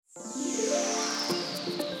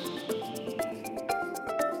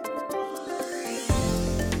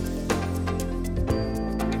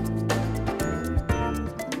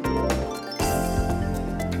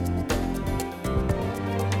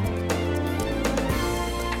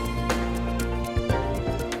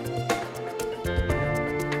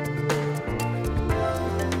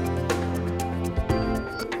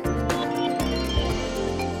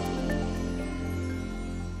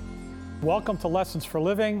Welcome to Lessons for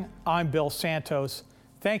Living. I'm Bill Santos.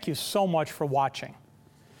 Thank you so much for watching.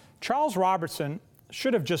 Charles Robertson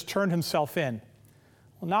should have just turned himself in.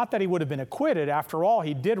 Well, not that he would have been acquitted. After all,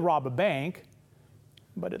 he did rob a bank.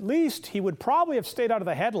 But at least he would probably have stayed out of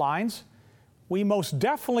the headlines. We most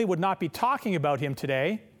definitely would not be talking about him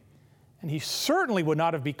today. And he certainly would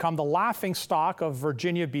not have become the laughingstock of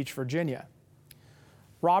Virginia Beach, Virginia.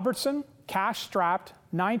 Robertson, cash-strapped,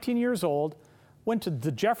 19 years old, went to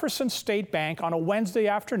the Jefferson State Bank on a Wednesday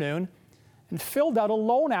afternoon and filled out a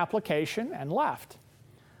loan application and left.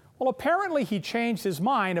 Well, apparently he changed his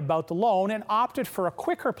mind about the loan and opted for a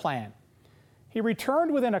quicker plan. He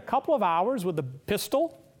returned within a couple of hours with a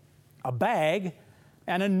pistol, a bag,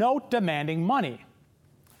 and a note demanding money.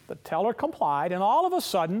 The teller complied, and all of a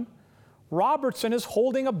sudden, Robertson is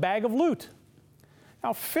holding a bag of loot.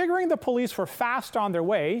 Now, figuring the police were fast on their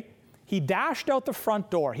way, he dashed out the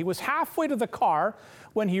front door. He was halfway to the car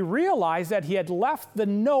when he realized that he had left the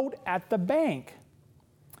note at the bank.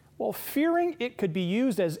 Well, fearing it could be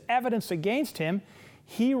used as evidence against him,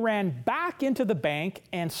 he ran back into the bank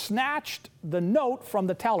and snatched the note from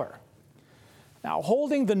the teller. Now,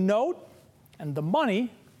 holding the note and the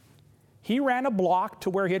money, he ran a block to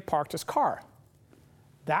where he had parked his car.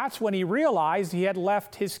 That's when he realized he had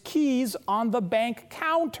left his keys on the bank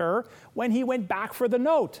counter when he went back for the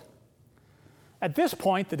note. At this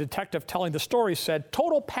point, the detective telling the story said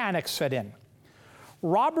total panic set in.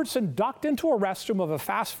 Robertson ducked into a restroom of a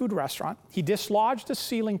fast food restaurant. He dislodged a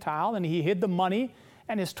ceiling tile and he hid the money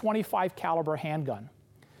and his .25 caliber handgun.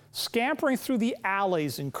 Scampering through the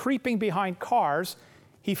alleys and creeping behind cars,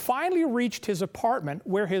 he finally reached his apartment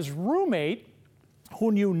where his roommate,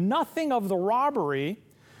 who knew nothing of the robbery,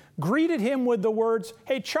 greeted him with the words,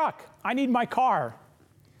 "Hey, Chuck, I need my car."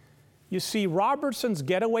 You see, Robertson's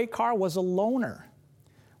getaway car was a loaner.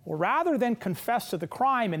 Well, rather than confess to the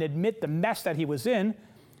crime and admit the mess that he was in,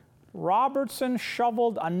 Robertson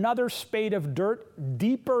shoveled another spade of dirt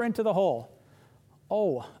deeper into the hole.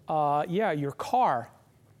 Yeah, your car.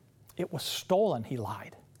 It was stolen, he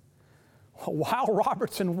lied. While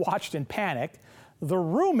Robertson watched in panic, the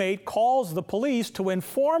roommate calls the police to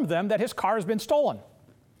inform them that his car has been stolen.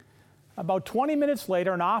 About 20 minutes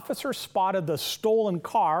later, an officer spotted the stolen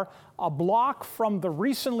car a block from the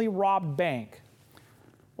recently robbed bank.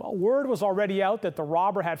 Well, word was already out that the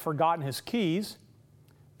robber had forgotten his keys.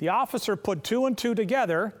 The officer put two and two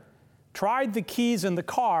together, tried the keys in the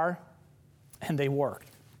car, and they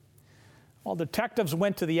worked. Well, detectives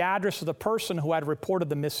went to the address of the person who had reported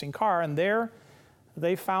the missing car, and there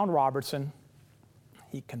they found Robertson.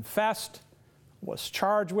 He confessed, was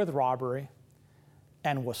charged with robbery,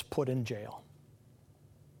 and was put in jail.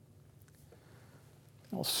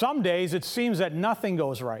 Well, some days it seems that nothing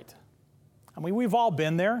goes right. I mean, we've all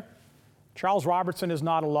been there. Charles Robertson is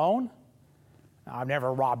not alone. I've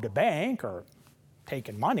never robbed a bank or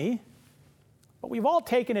taken money, but we've all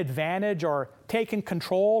taken advantage or taken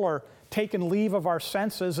control or taken leave of our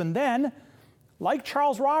senses, and then, like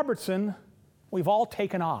Charles Robertson, we've all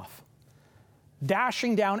taken off,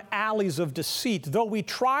 dashing down alleys of deceit. Though we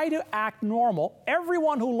try to act normal,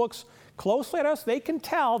 everyone who looks closely at us, they can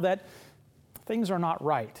tell that things are not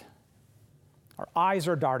right. Our eyes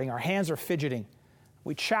are darting, our hands are fidgeting,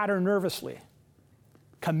 we chatter nervously.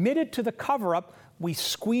 Committed to the cover-up, we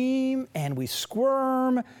squeam and we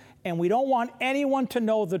squirm, and we don't want anyone to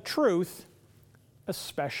know the truth,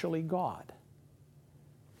 especially God.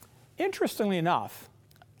 Interestingly enough,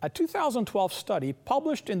 a 2012 study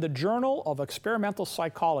published in the Journal of Experimental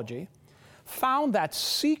Psychology found that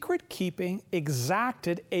secret keeping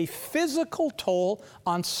exacted a physical toll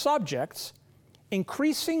on subjects,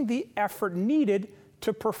 increasing the effort needed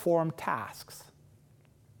to perform tasks.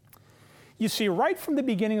 You see, right from the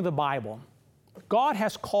beginning of the Bible, God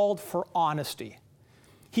has called for honesty.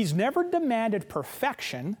 He's never demanded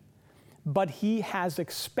perfection, but He has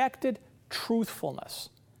expected truthfulness.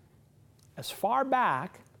 As far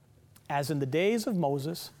back as in the days of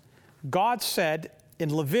Moses, God said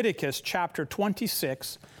in Leviticus chapter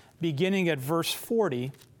 26, beginning at verse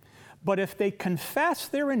 40, "But if they confess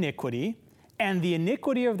their iniquity and the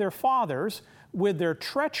iniquity of their fathers with their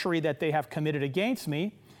treachery that they have committed against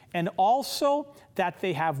me, and also that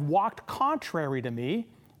they have walked contrary to me,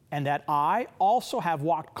 and that I also have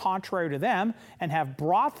walked contrary to them, and have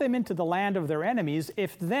brought them into the land of their enemies,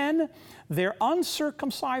 if then their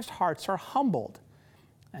uncircumcised hearts are humbled,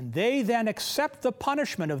 and they then accept the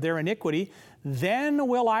punishment of their iniquity, then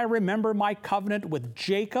will I remember my covenant with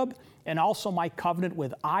Jacob, and also my covenant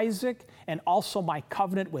with Isaac, and also my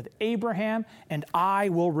covenant with Abraham, and I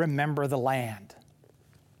will remember the land."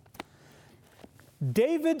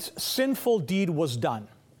 David's sinful deed was done.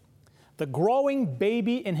 The growing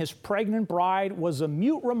baby in his pregnant bride was a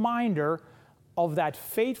mute reminder of that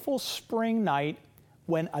fateful spring night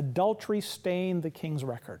when adultery stained the king's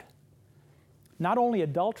record. Not only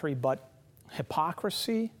adultery, but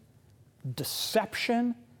hypocrisy,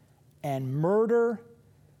 deception, and murder,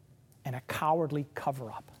 and a cowardly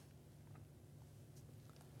cover-up.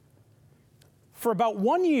 For about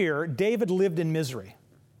 1 year, David lived in misery.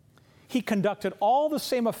 He conducted all the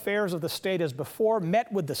same affairs of the state as before,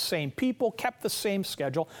 met with the same people, kept the same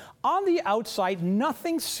schedule. On the outside,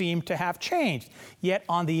 nothing seemed to have changed. Yet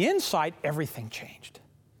on the inside, everything changed.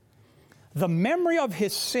 The memory of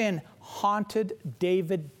his sin haunted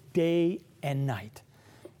David day and night.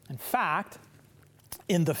 In fact,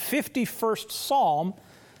 in the 51st Psalm,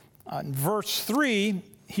 verse 3,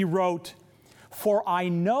 he wrote, "For I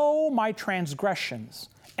know my transgressions,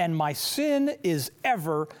 and my sin is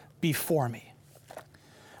ever before me."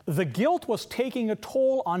 The guilt was taking a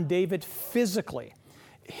toll on David physically.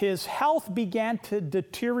 His health began to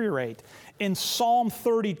deteriorate. In Psalm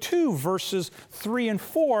 32, verses 3 and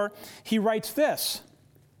 4, he writes this,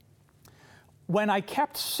 "When I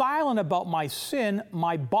kept silent about my sin,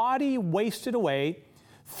 my body wasted away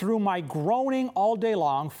through my groaning all day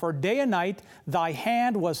long, for day and night thy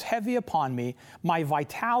hand was heavy upon me. My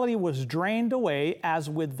vitality was drained away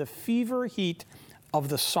as with the fever heat of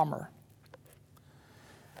the summer."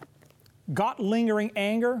 Got lingering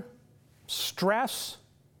anger, stress,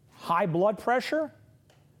 high blood pressure?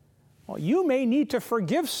 Well, you may need to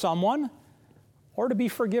forgive someone or to be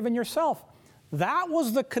forgiven yourself. That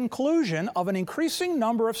was the conclusion of an increasing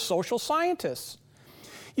number of social scientists.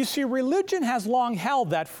 You see, religion has long held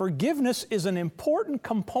that forgiveness is an important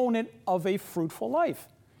component of a fruitful life.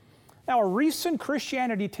 Now, a recent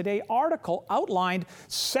Christianity Today article outlined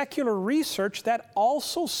secular research that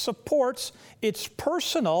also supports its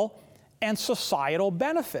personal and societal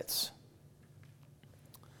benefits.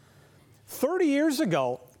 30 years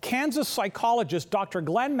ago, Kansas psychologist Dr.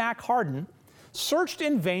 Glenn MacHardin searched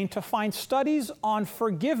in vain to find studies on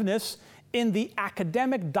forgiveness in the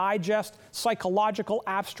Academic Digest Psychological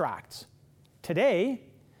Abstracts. Today,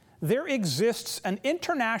 there exists an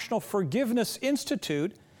International Forgiveness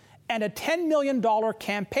Institute and a $10 million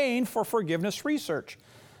campaign for forgiveness research.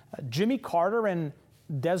 Jimmy Carter and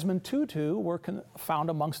Desmond Tutu were found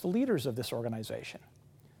amongst the leaders of this organization.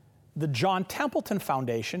 The John Templeton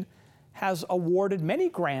Foundation has awarded many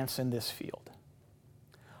grants in this field.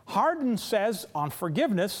 Hardin says on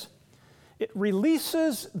forgiveness, it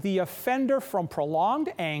releases the offender from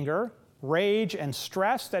prolonged anger, rage, and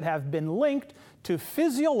stress that have been linked to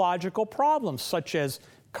physiological problems such as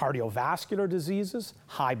cardiovascular diseases,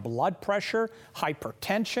 high blood pressure,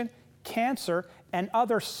 hypertension, cancer, and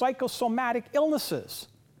other psychosomatic illnesses.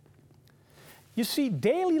 You see,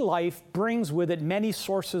 daily life brings with it many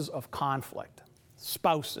sources of conflict.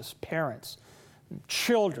 Spouses, parents,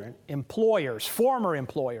 children, employers, former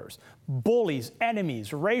employers, bullies,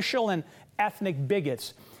 enemies, racial and ethnic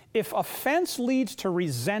bigots. If offense leads to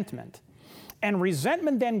resentment, and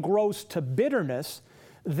resentment then grows to bitterness,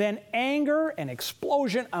 then anger and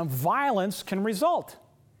explosion and violence can result.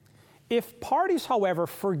 If parties, however,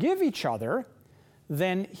 forgive each other,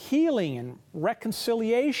 then healing and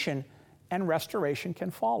reconciliation and restoration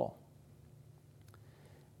can follow.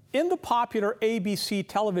 In the popular ABC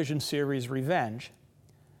television series Revenge,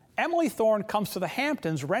 Emily Thorne comes to the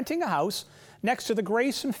Hamptons renting a house next to the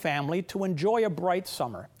Grayson family to enjoy a bright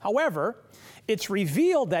summer. However, it's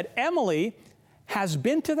revealed that Emily has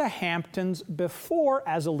been to the Hamptons before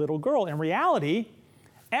as a little girl. In reality,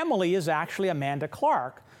 Emily is actually Amanda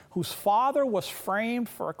Clark, whose father was framed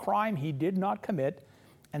for a crime he did not commit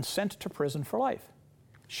and sent to prison for life.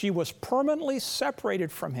 She was permanently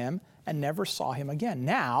separated from him and never saw him again.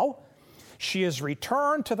 Now, she is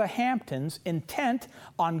returned to the Hamptons intent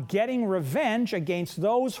on getting revenge against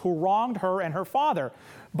those who wronged her and her father.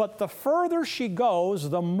 But the further she goes,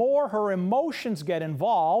 the more her emotions get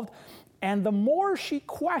involved, and the more she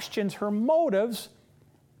questions her motives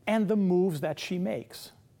and the moves that she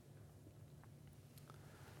makes.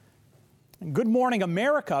 Good Morning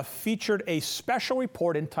America featured a special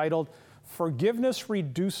report entitled "Forgiveness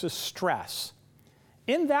Reduces Stress."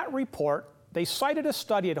 In that report, they cited a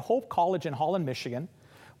study at Hope College in Holland, Michigan,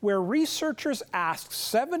 where researchers asked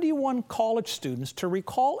 71 college students to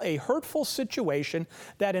recall a hurtful situation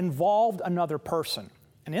that involved another person.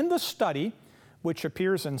 And in the study, which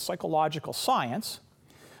appears in Psychological Science,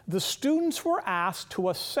 the students were asked to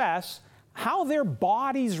assess how their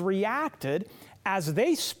bodies reacted as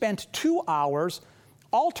they spent 2 hours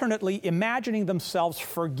alternately imagining themselves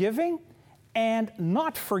forgiving and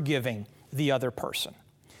not forgiving the other person.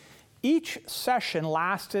 Each session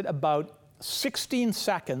lasted about 16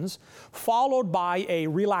 seconds, followed by a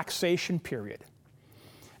relaxation period.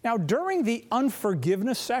 Now, during the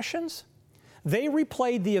unforgiveness sessions, they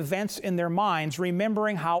replayed the events in their minds,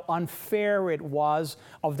 remembering how unfair it was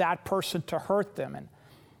of that person to hurt them,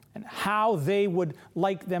 and how they would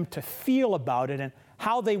like them to feel about it, and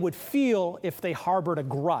how they would feel if they harbored a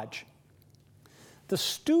grudge. The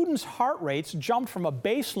students' heart rates jumped from a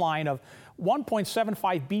baseline of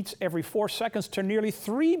 1.75 beats every 4 seconds to nearly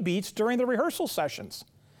 3 beats during the rehearsal sessions.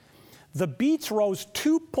 The beats rose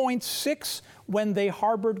 2.6 when they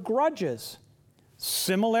harbored grudges.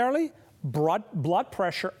 Similarly, blood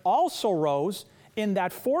pressure also rose in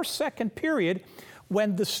that 4-second period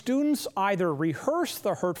when the students either rehearsed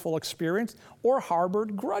the hurtful experience or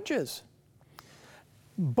harbored grudges.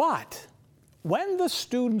 But when the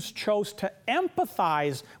students chose to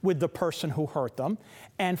empathize with the person who hurt them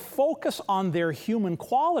and focus on their human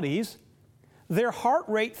qualities, their heart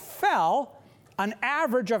rate fell an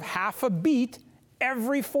average of half a beat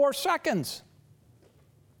every 4 seconds.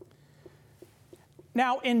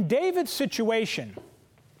 Now, in David's situation,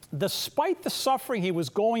 despite the suffering he was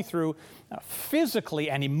going through physically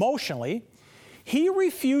and emotionally, he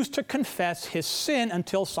refused to confess his sin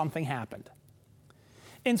until something happened.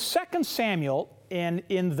 In 2 Samuel, in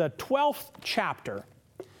the 12th chapter,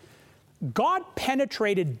 God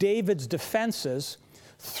penetrated David's defenses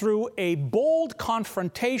through a bold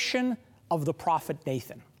confrontation of the prophet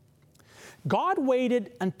Nathan. God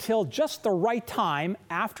waited until just the right time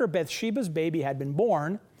after Bathsheba's baby had been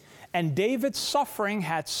born, and David's suffering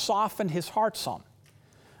had softened his heart some.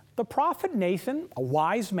 The prophet Nathan, a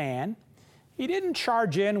wise man, he didn't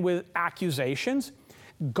charge in with accusations.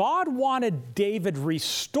 God wanted David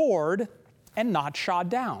restored and not shot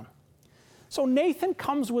down. So Nathan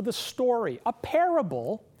comes with a story, a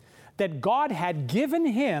parable that God had given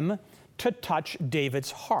him to touch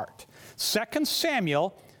David's heart. 2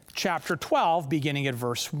 Samuel chapter 12, beginning at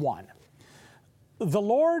verse 1. The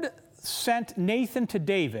Lord sent Nathan to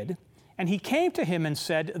David, and he came to him and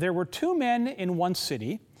said, "There were 2 men in one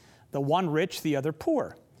city, the one rich, the other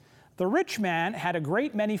poor. The rich man had a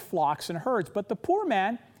great many flocks and herds, but the poor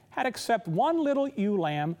man had except one little ewe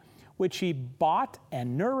lamb, which he bought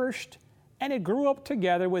and nourished, and it grew up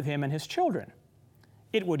together with him and his children.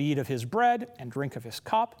 It would eat of his bread and drink of his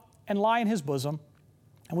cup and lie in his bosom,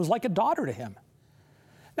 and was like a daughter to him.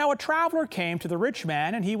 Now a traveler came to the rich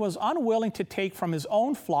man, and he was unwilling to take from his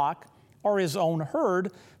own flock or his own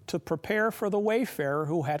herd to prepare for the wayfarer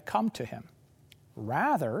who had come to him.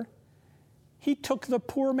 Rather, he took the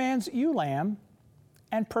poor man's ewe lamb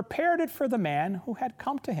and prepared it for the man who had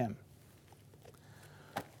come to him."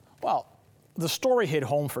 Well, the story hit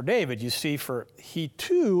home for David, you see, for he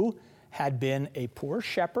too had been a poor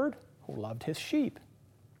shepherd who loved his sheep.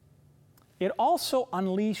 It also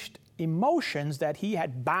unleashed emotions that he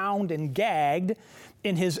had bound and gagged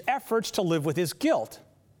in his efforts to live with his guilt.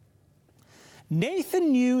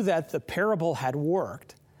 Nathan knew that the parable had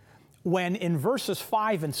worked when in verses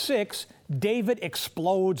 5 and 6, David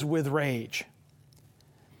explodes with rage.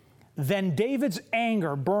 Then David's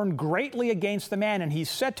anger burned greatly against the man, and he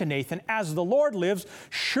said to Nathan, "As the Lord lives,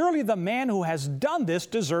 surely the man who has done this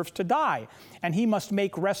deserves to die, and he must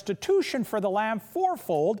make restitution for the lamb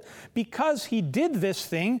fourfold, because he did this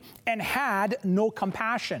thing and had no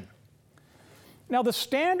compassion." Now, the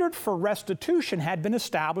standard for restitution had been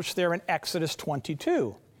established there in Exodus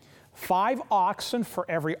 22. 5 oxen for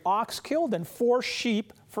every ox killed, and 4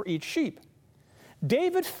 sheep for each sheep.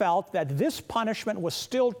 David felt that this punishment was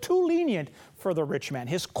still too lenient for the rich man.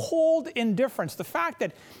 His cold indifference, the fact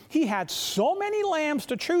that he had so many lambs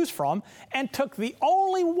to choose from and took the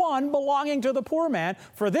only one belonging to the poor man,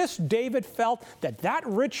 for this David felt that that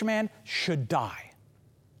rich man should die.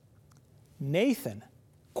 Nathan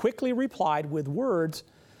quickly replied with words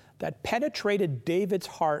that penetrated David's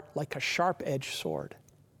heart like a sharp-edged sword.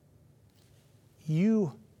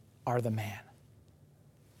 "You are the man."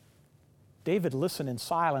 David listened in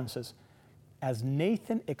silence as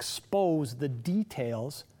Nathan exposed the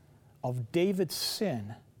details of David's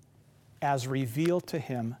sin as revealed to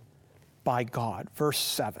him by God. Verse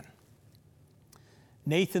 7.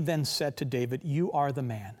 Nathan then said to David, "You are the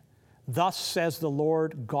man. Thus says the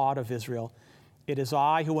Lord God of Israel, it is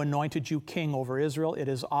I who anointed you king over Israel. It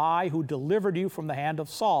is I who delivered you from the hand of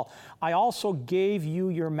Saul. I also gave you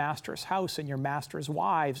your master's house and your master's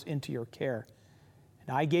wives into your care.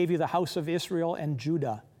 And I gave you the house of Israel and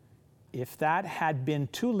Judah. If that had been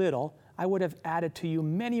too little, I would have added to you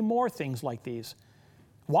many more things like these.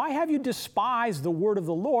 Why have you despised the word of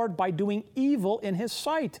the Lord by doing evil in his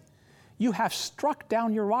sight? You have struck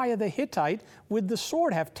down Uriah the Hittite with the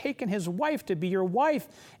sword, have taken his wife to be your wife,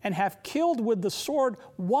 and have killed with the sword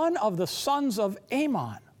one of the sons of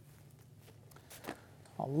Ammon.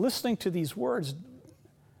 Well, listening to these words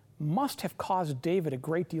must have caused David a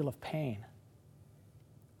great deal of pain.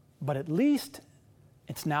 But at least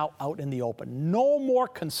it's now out in the open. No more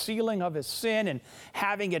concealing of his sin and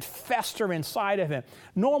having it fester inside of him.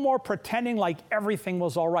 No more pretending like everything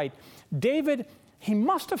was all right. David, he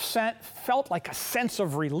must have felt like a sense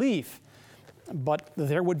of relief, but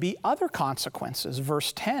there would be other consequences.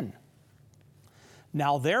 Verse 10.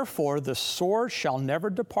 Now therefore the sword shall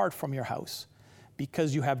never depart from your house,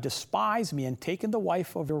 because you have despised me and taken the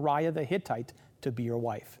wife of Uriah the Hittite to be your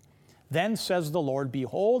wife. Then says the Lord,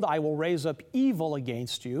 behold, I will raise up evil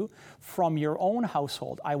against you from your own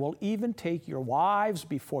household. I will even take your wives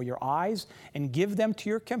before your eyes and give them to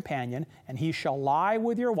your companion, and he shall lie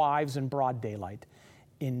with your wives in broad daylight.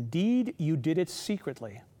 Indeed, you did it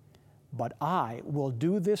secretly, but I will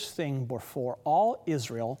do this thing before all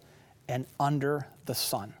Israel and under the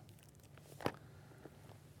sun.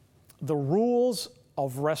 The rules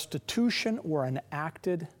of restitution were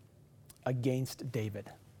enacted against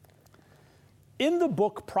David. In the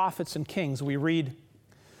book Prophets and Kings, we read,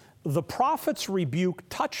 the prophet's rebuke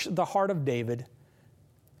touched the heart of David.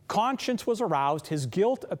 Conscience was aroused. His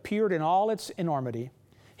guilt appeared in all its enormity.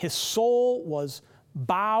 His soul was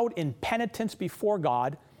bowed in penitence before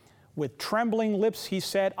God. With trembling lips, he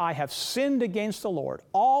said, I have sinned against the Lord.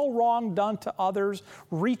 All wrong done to others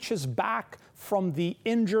reaches back from the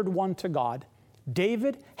injured one to God.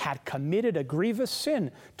 David had committed a grievous sin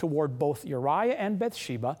toward both Uriah and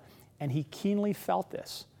Bathsheba, and he keenly felt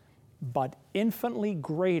this. But infinitely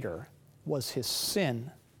greater was his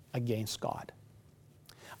sin against God.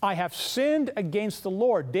 I have sinned against the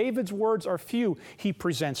Lord. David's words are few. He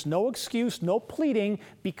presents no excuse, no pleading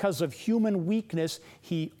because of human weakness.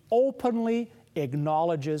 He openly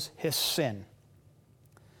acknowledges his sin.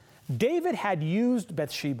 David had used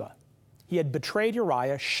Bathsheba. He had betrayed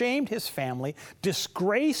Uriah, shamed his family,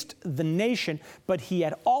 disgraced the nation, but he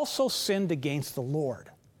had also sinned against the Lord.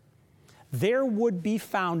 There would be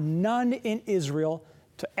found none in Israel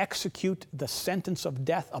to execute the sentence of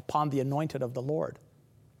death upon the anointed of the Lord.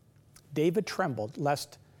 David trembled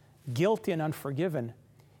lest, guilty and unforgiven,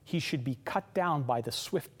 he should be cut down by the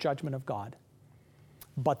swift judgment of God.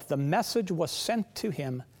 But the message was sent to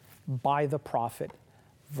him by the prophet.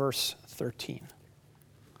 Verse 13.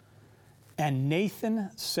 And Nathan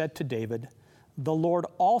said to David, the Lord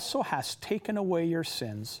also has taken away your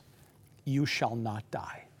sins. You shall not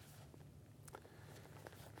die.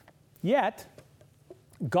 Yet,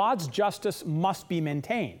 God's justice must be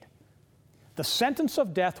maintained. The sentence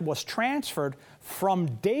of death was transferred from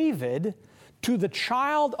David to the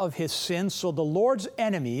child of his sin, so the Lord's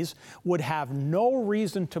enemies would have no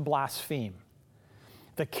reason to blaspheme.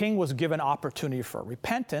 The king was given opportunity for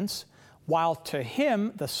repentance, while to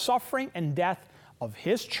him the suffering and death of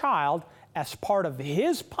his child as part of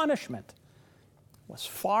his punishment was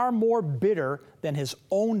far more bitter than his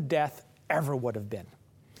own death ever would have been.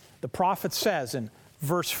 The prophet says in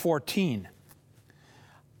verse 14,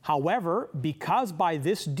 however, because by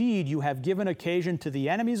this deed you have given occasion to the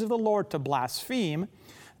enemies of the Lord to blaspheme,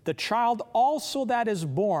 the child also that is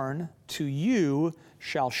born to you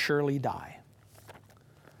shall surely die.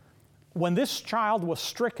 When this child was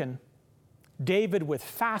stricken, David, with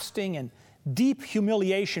fasting and deep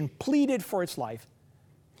humiliation, pleaded for its life.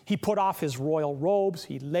 He put off his royal robes,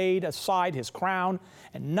 he laid aside his crown,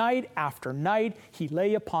 and night after night he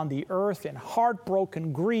lay upon the earth in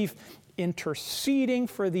heartbroken grief, interceding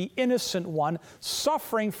for the innocent one,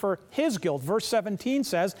 suffering for his guilt. Verse 17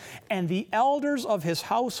 says, and the elders of his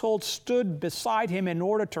household stood beside him in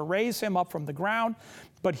order to raise him up from the ground,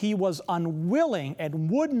 but he was unwilling and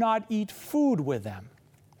would not eat food with them.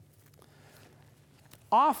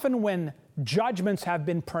 Often when judgments have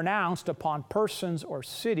been pronounced upon persons or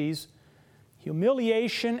cities,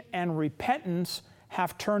 humiliation and repentance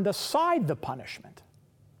have turned aside the punishment.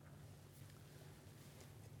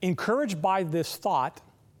 Encouraged by this thought,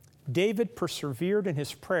 David persevered in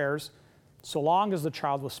his prayers so long as the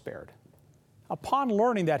child was spared. Upon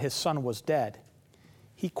learning that his son was dead,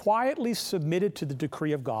 he quietly submitted to the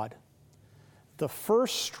decree of God. The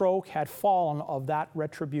first stroke had fallen of that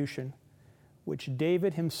retribution, which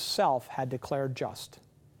David himself had declared just.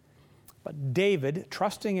 But David,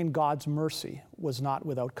 trusting in God's mercy, was not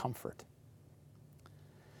without comfort.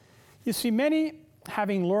 You see, many,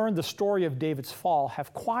 having learned the story of David's fall,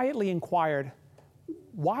 have quietly inquired,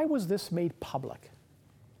 why was this made public?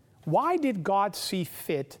 Why did God see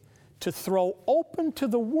fit to throw open to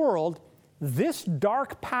the world this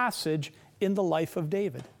dark passage in the life of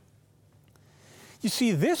David. You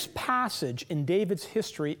see, this passage in David's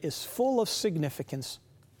history is full of significance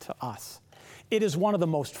to us. It is one of the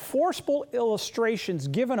most forceful illustrations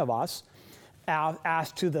given of us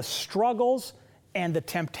as to the struggles and the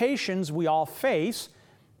temptations we all face,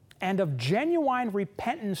 and of genuine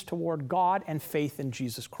repentance toward God and faith in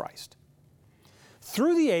Jesus Christ.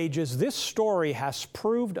 Through the ages, this story has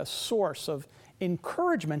proved a source of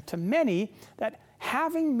encouragement to many that,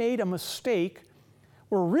 having made a mistake,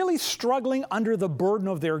 were really struggling under the burden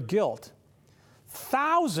of their guilt.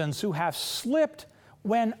 Thousands who have slipped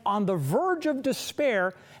when on the verge of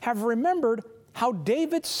despair have remembered how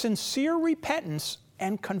David's sincere repentance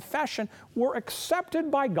and confession were accepted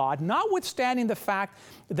by God, notwithstanding the fact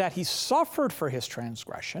that he suffered for his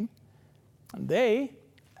transgression. And they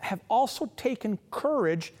have also taken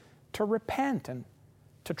courage to repent and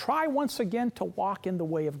to try once again to walk in the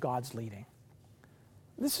way of God's leading.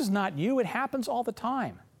 This is not you. It happens all the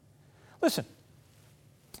time. Listen,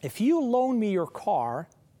 if you loan me your car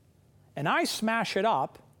and I smash it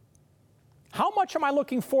up, how much am I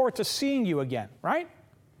looking forward to seeing you again, right?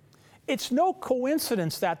 It's no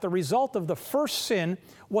coincidence that the result of the first sin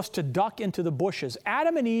was to duck into the bushes.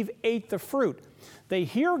 Adam and Eve ate the fruit. They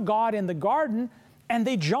hear God in the garden and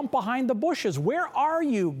they jump behind the bushes. "Where are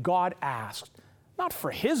you?" God asked. Not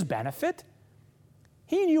for his benefit.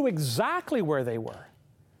 He knew exactly where they were.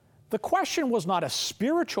 The question was not it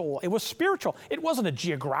was spiritual. It wasn't a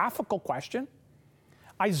geographical question.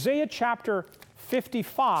 Isaiah chapter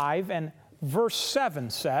 55 and verse 7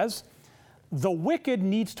 says, "The wicked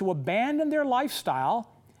needs to abandon their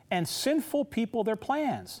lifestyle and sinful people their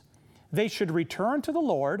plans. They should return to the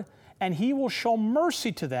Lord, and he will show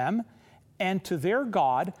mercy to them and to their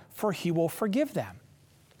God, for he will forgive them."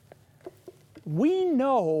 We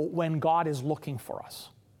know when God is looking for us.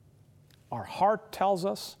 Our heart tells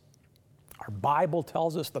us, our Bible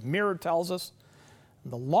tells us, the mirror tells us.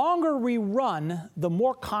 The longer we run, the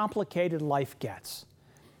more complicated life gets.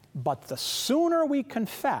 But the sooner we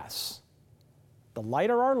confess, the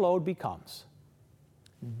lighter our load becomes.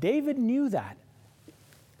 David knew that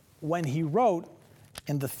when he wrote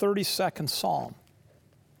in the 32nd Psalm,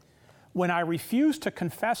 "When I refused to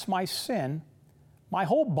confess my sin, my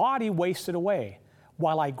whole body wasted away,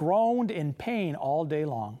 while I groaned in pain all day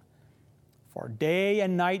long. For day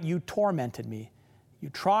and night you tormented me. You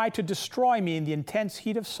tried to destroy me in the intense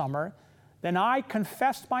heat of summer. Then I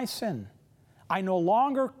confessed my sin. I no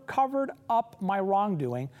longer covered up my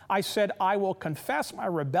wrongdoing. I said, I will confess my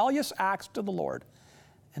rebellious acts to the Lord.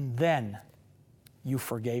 And then you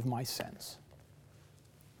forgave my sins."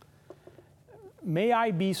 May I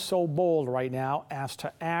be so bold right now as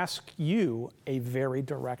to ask you a very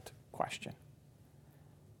direct question.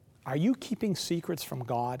 Are you keeping secrets from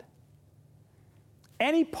God?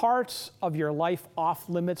 Any parts of your life off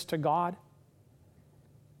limits to God?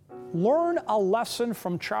 Learn a lesson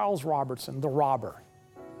from Charles Robertson, the robber.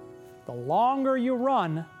 The longer you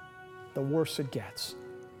run, the worse it gets.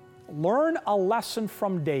 Learn a lesson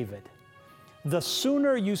from David. The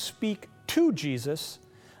sooner you speak to Jesus,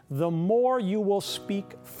 the more you will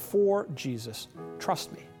speak for Jesus.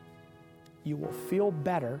 Trust me, you will feel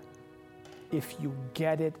better if you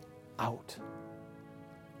get it out.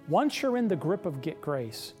 Once you're in the grip of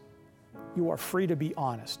grace, you are free to be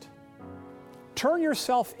honest. Turn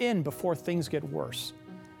yourself in before things get worse.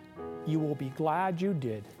 You will be glad you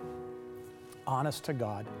did. Honest to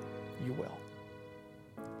God, you will.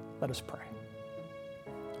 Let us pray.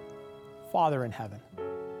 Father in heaven,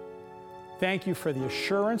 thank you for the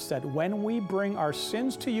assurance that when we bring our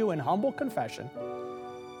sins to you in humble confession,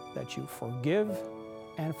 that you forgive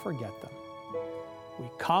and forget them. We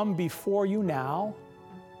come before you now,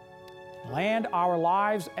 land our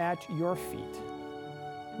lives at your feet.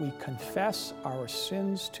 We confess our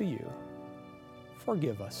sins to you.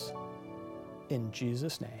 Forgive us. In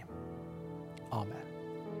Jesus' name, amen.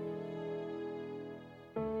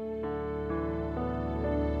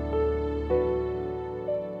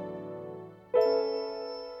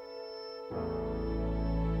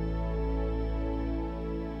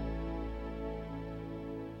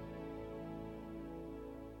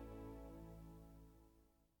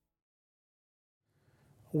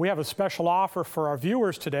 We have a special offer for our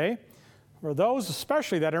viewers today. For those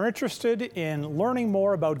especially that are interested in learning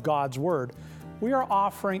more about God's Word, we are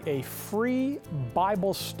offering a free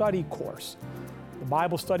Bible study course. The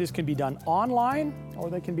Bible studies can be done online or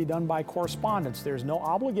they can be done by correspondence. There's no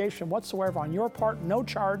obligation whatsoever on your part, no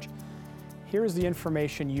charge. Here's the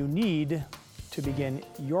information you need to begin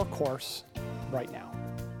your course right now.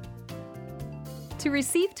 To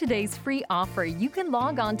receive today's free offer, you can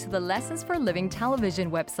log on to the Lessons for Living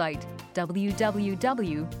television website,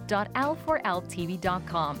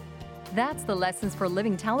 www.l4ltv.com. That's the Lessons for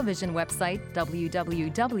Living television website,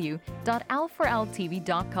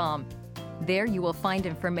 www.l4ltv.com. There you will find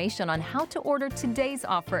information on how to order today's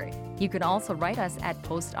offer. You can also write us at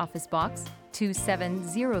Post Office Box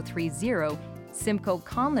 27030, Simcoe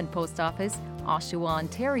Conlin Post Office, Oshawa,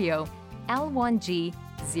 Ontario, L1G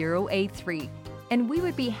 083. And we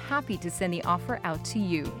would be happy to send the offer out to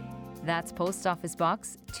you. That's Post Office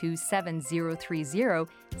Box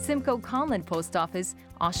 27030, Simcoe Conlin Post Office,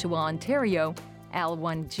 Oshawa, Ontario,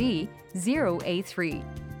 L1G 083.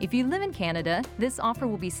 If you live in Canada, this offer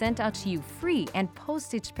will be sent out to you free and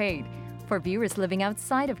postage paid. For viewers living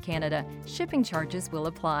outside of Canada, shipping charges will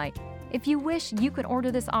apply. If you wish, you can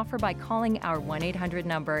order this offer by calling our 1-800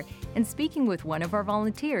 number and speaking with one of our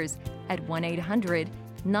volunteers at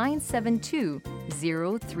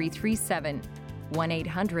 1-800-972-0337.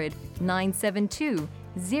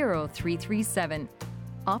 1-800-972-0337.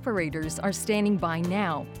 Operators are standing by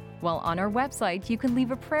now. While on our website, you can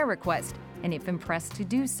leave a prayer request, and if impressed to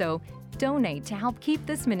do so, donate to help keep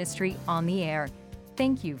this ministry on the air.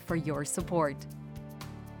 Thank you for your support.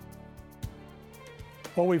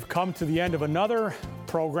 Well, we've come to the end of another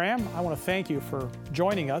program. I want to thank you for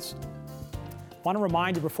joining us. I want to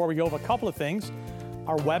remind you before we go of a couple of things.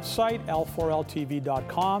 Our website,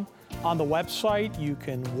 l4ltv.com. On the website, you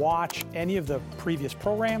can watch any of the previous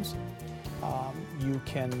programs. You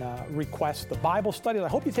can request the Bible studies. I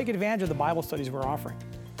hope you take advantage of the Bible studies we're offering.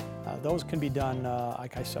 Those can be done,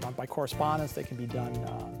 like I said, by correspondence. They can be done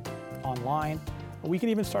online. We can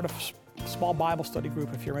even start a small Bible study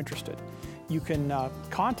group if you're interested. You can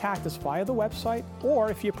contact us via the website, or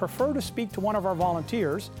if you prefer to speak to one of our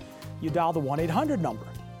volunteers, you dial the 1-800 number.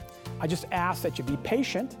 I just ask that you be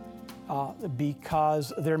patient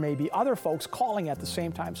because there may be other folks calling at the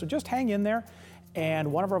same time. So just hang in there,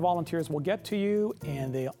 and one of our volunteers will get to you,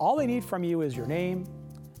 and all they need from you is your name,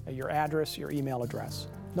 your address, your email address.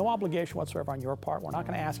 No obligation whatsoever on your part. We're not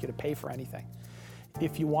going to ask you to pay for anything.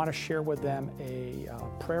 If you want to share with them a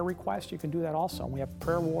prayer request, you can do that also. We have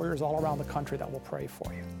prayer warriors all around the country that will pray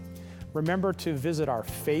for you. Remember to visit our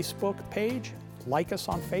Facebook page, like us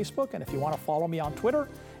on Facebook, and if you want to follow me on Twitter,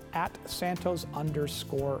 at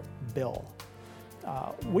Santos_Bill.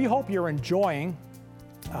 We hope you're enjoying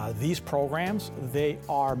these programs. They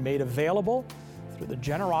are made available through the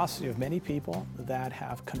generosity of many people that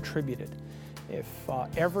have contributed. If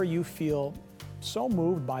ever you feel so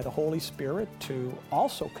moved by the Holy Spirit to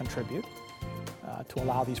also contribute to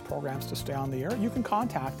allow these programs to stay on the air, you can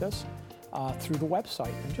contact us through the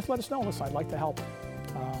website and just let us know, listen, I'd like to help.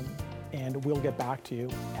 And we'll get back to you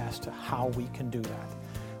as to how we can do that.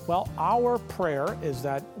 Well, our prayer is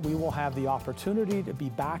that we will have the opportunity to be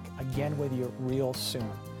back again with you real soon.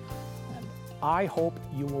 And I hope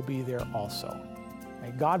you will be there also. May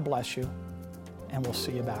God bless you, and we'll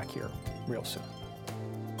see you back here real soon.